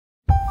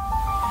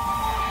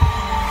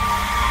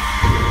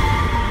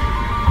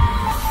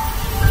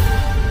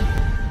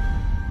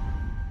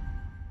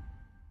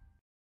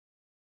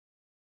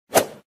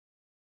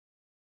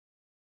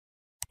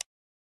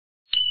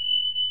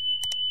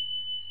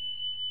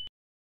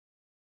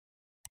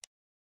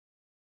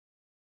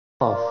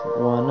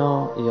وانا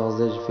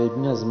یازدەی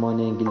فێربینا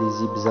زمانی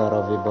ئینگلیزی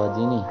بزاراڤێ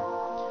بادینی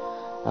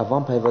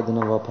ئەڤان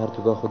پەیوەدنەوە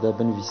پەرتوگا خودە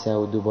بنویسە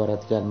و دووبارە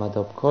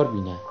تگەلمەدا بکار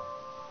بینە.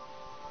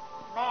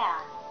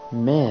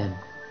 man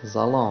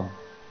زەڵام.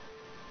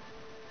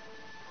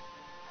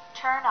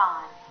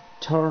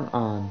 turn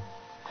on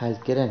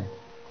هەلکردن.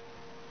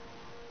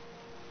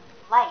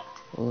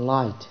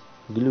 light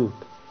گلوب.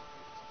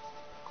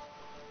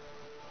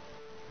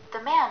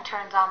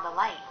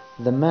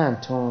 the man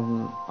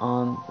turned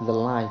on the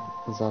light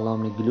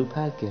زەڵامی گلوب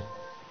هەلکرد.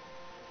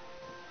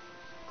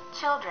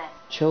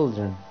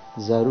 children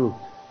زەروک.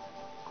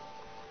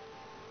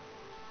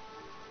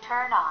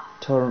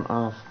 turn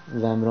off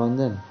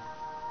ڤەمراندن.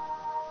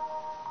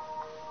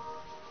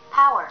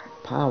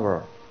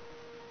 power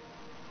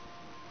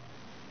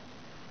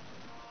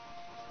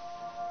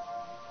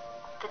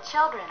The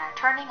children are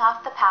turning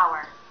off the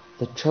power.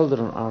 the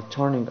children are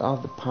turning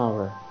off the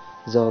power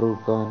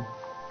زاروکان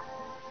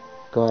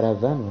گارە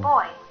ڤەمران.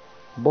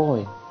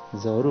 boy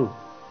زاروک.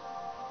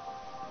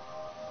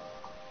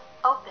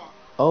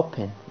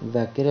 open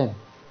ڤەکردن.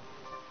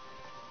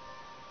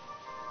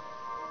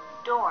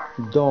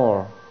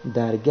 door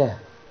دەرگە.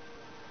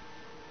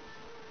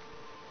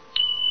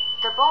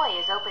 The boy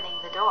is opening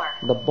the door.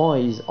 the boy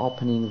is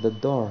opening the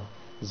door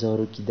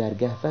زاروکی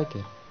دەرگە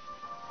ڤەکرد.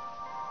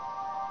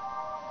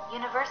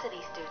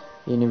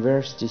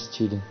 university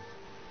student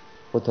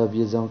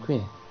قوتابیە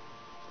زانکوێ.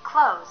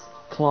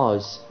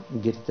 close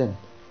گرتن.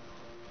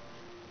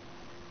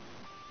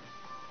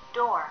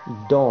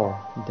 door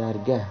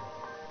دەرگە.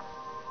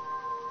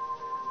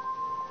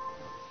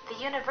 The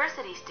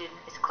university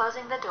student is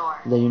closing the door.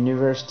 the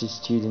university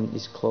student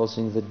is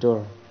closing the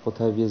door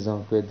قوتابیە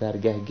زانکوێ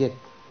دەرگە گرت.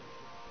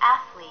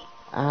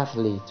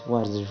 athlete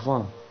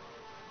وەرزشڤان.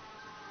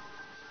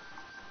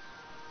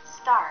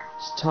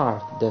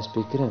 start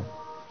دەستپێکردن.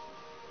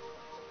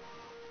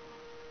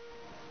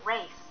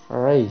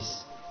 race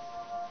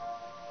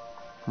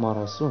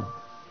ماراسون.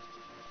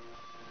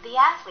 The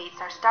athletes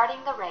are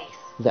starting the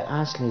race. the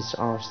athletes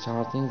are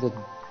starting the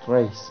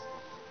race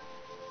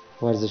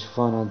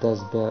وەرزشڤانە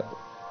دەست بە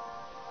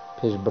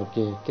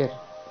پێشبڕکێ کرد.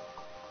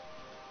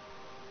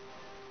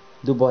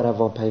 دووبارە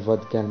ڤان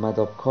پەیوەد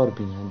گەلمەدا بکار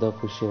بینە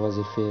داکو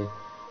شێوازی فێ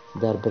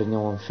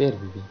دەربرنەوەم فێر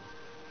ببێ.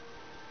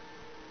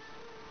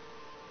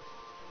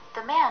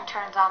 The man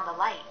turns on the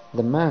light.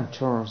 the man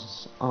turns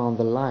on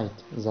the light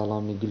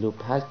زەڵامی گلوب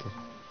هەلکرد.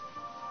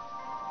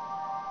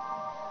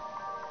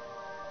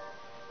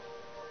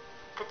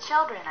 The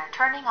children are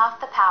turning off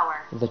the power.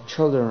 the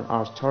children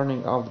are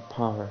turning off the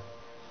power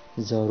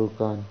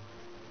زاروکان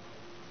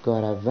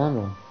گارە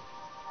ڤەمران.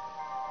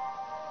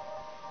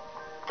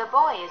 The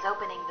boy is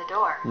opening the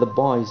door. the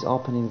boy is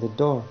opening the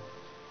door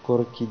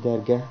کوڕکی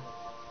دەرگە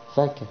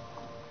ڤەکرد.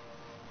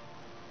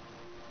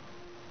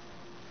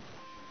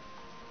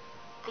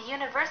 The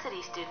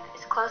university student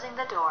is closing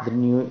the door.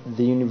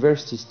 the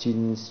university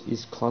student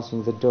is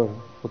closing the door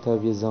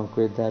قوتابیە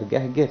زانکوێ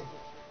دەرگە گرت.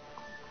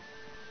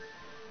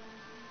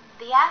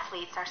 The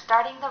athletes are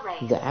starting the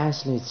race. the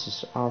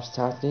athletes are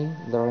starting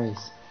the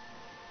race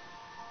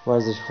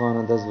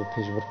وەرزشڤانە دەست بە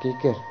پێشبڕکێ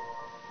کرد.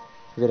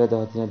 وێرە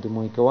داهاتینە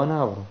دوومایکەوە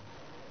ناوڕۆ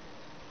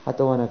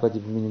هەتا وانە کاتی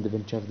ببینین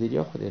دەبن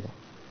چاودێریە خودێدا.